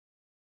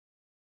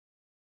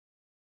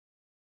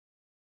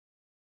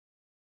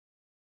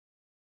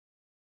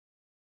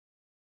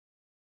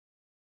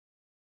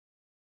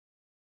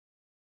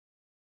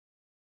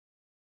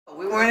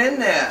We weren't in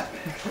there.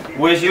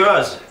 Where's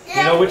yours?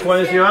 You know which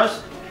one is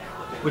yours?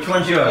 Which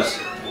one's yours?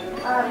 The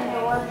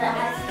one that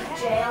has the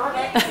J on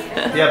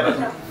it. Yeah,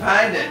 but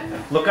Find it.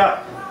 look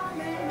up.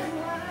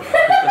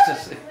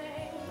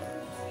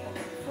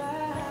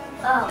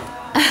 Oh.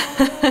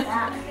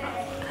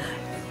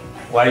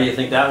 Why do you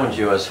think that one's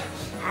yours?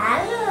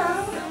 I don't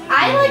know.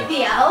 I like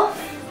the elf.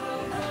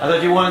 I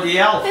thought you wanted the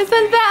elf.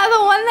 Isn't that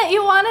the one that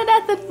you wanted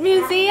at the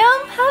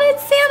museum? How did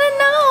Santa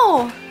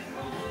know?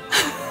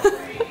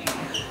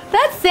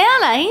 That's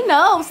Santa, he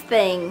knows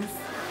things.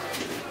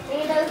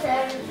 He knows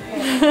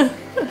everything.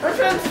 Which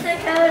one's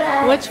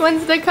Dakota? Which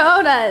one's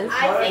Dakota's?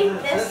 I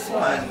think this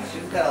one.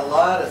 She's got a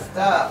lot of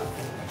stuff.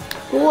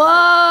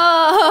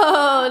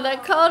 Whoa,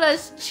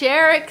 Dakota's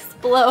chair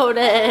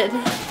exploded.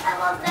 I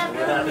love that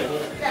movie.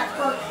 That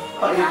book.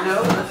 Oh, you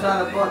do? It's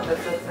not a book,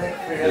 it's a thing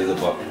for you. There's a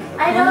book.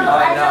 I know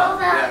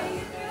that.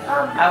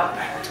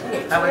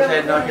 I wish I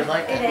had known you'd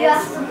like it. You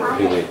have to buy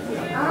it.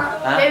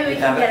 Maybe we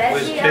can get it.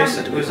 Where's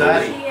Jason? Who's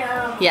Artie?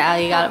 Yeah,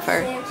 you got it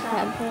first.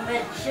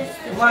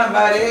 Come on,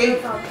 buddy.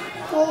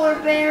 Polar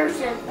bears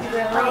and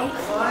really.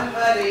 Come on,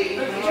 buddy.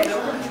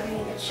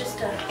 It's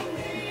just a.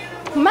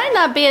 Might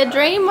not be a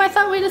dream. I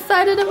thought we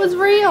decided it was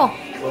real.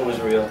 What was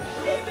real?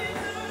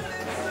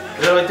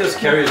 You know, like this,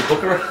 carry his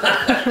book around.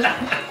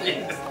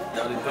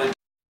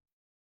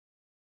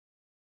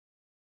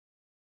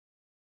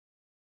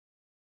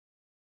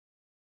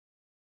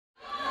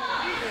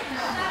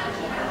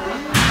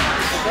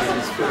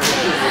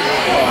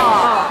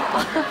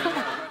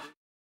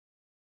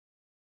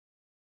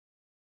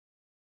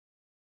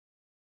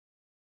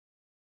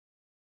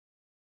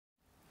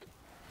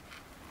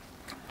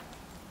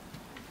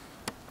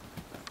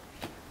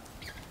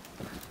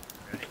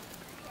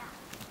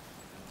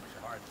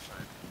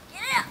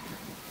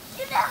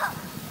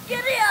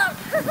 Get up!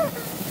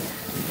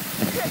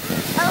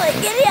 Oh, wait,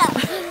 get up!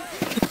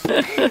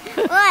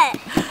 What?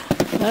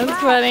 That's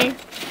funny.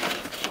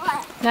 What?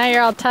 Now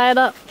you're all tied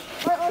up.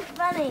 What was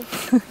funny?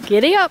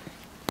 Giddy up.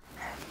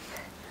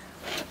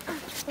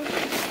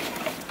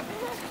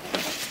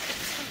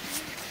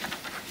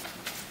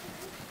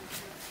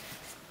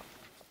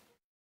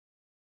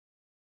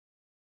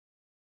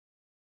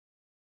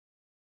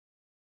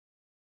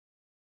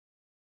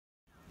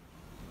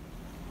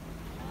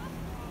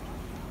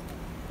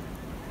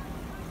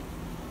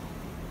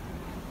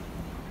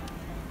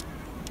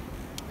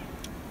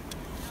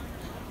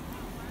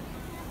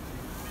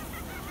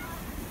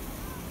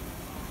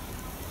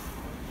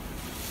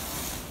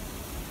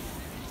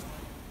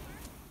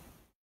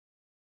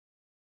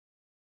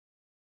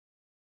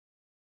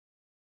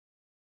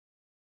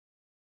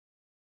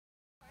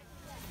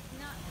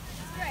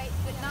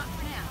 But not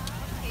for now.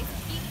 Okay, so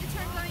keep the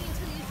turn going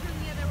until you turn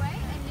the other way,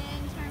 and then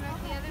turn back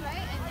the other way,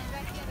 and then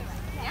back the other way.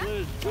 Yeah?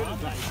 Good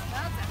advice.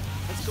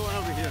 Let's go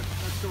over here.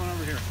 Let's go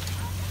over here.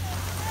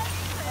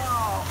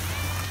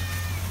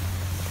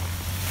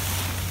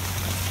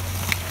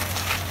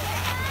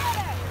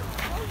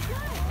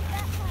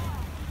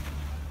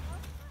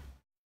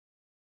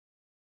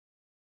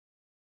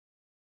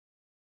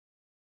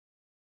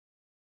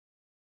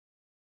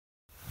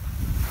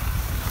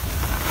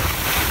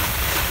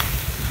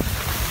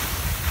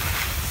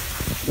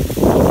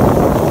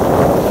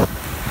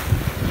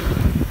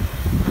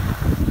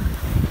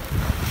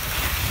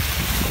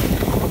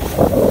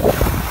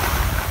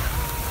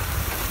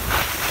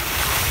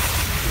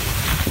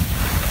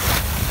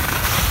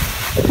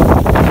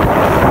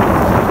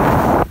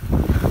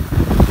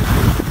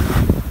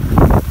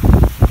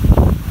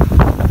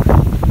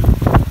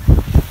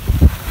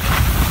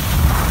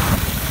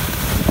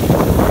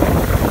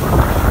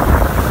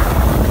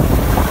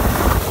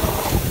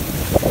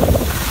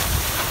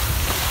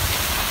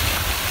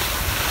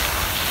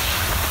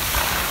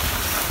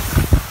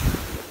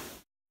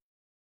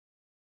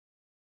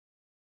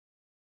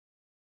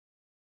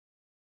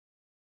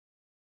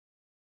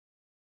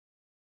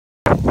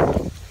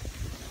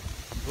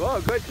 Whoa,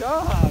 good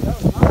job.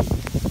 That was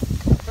nice.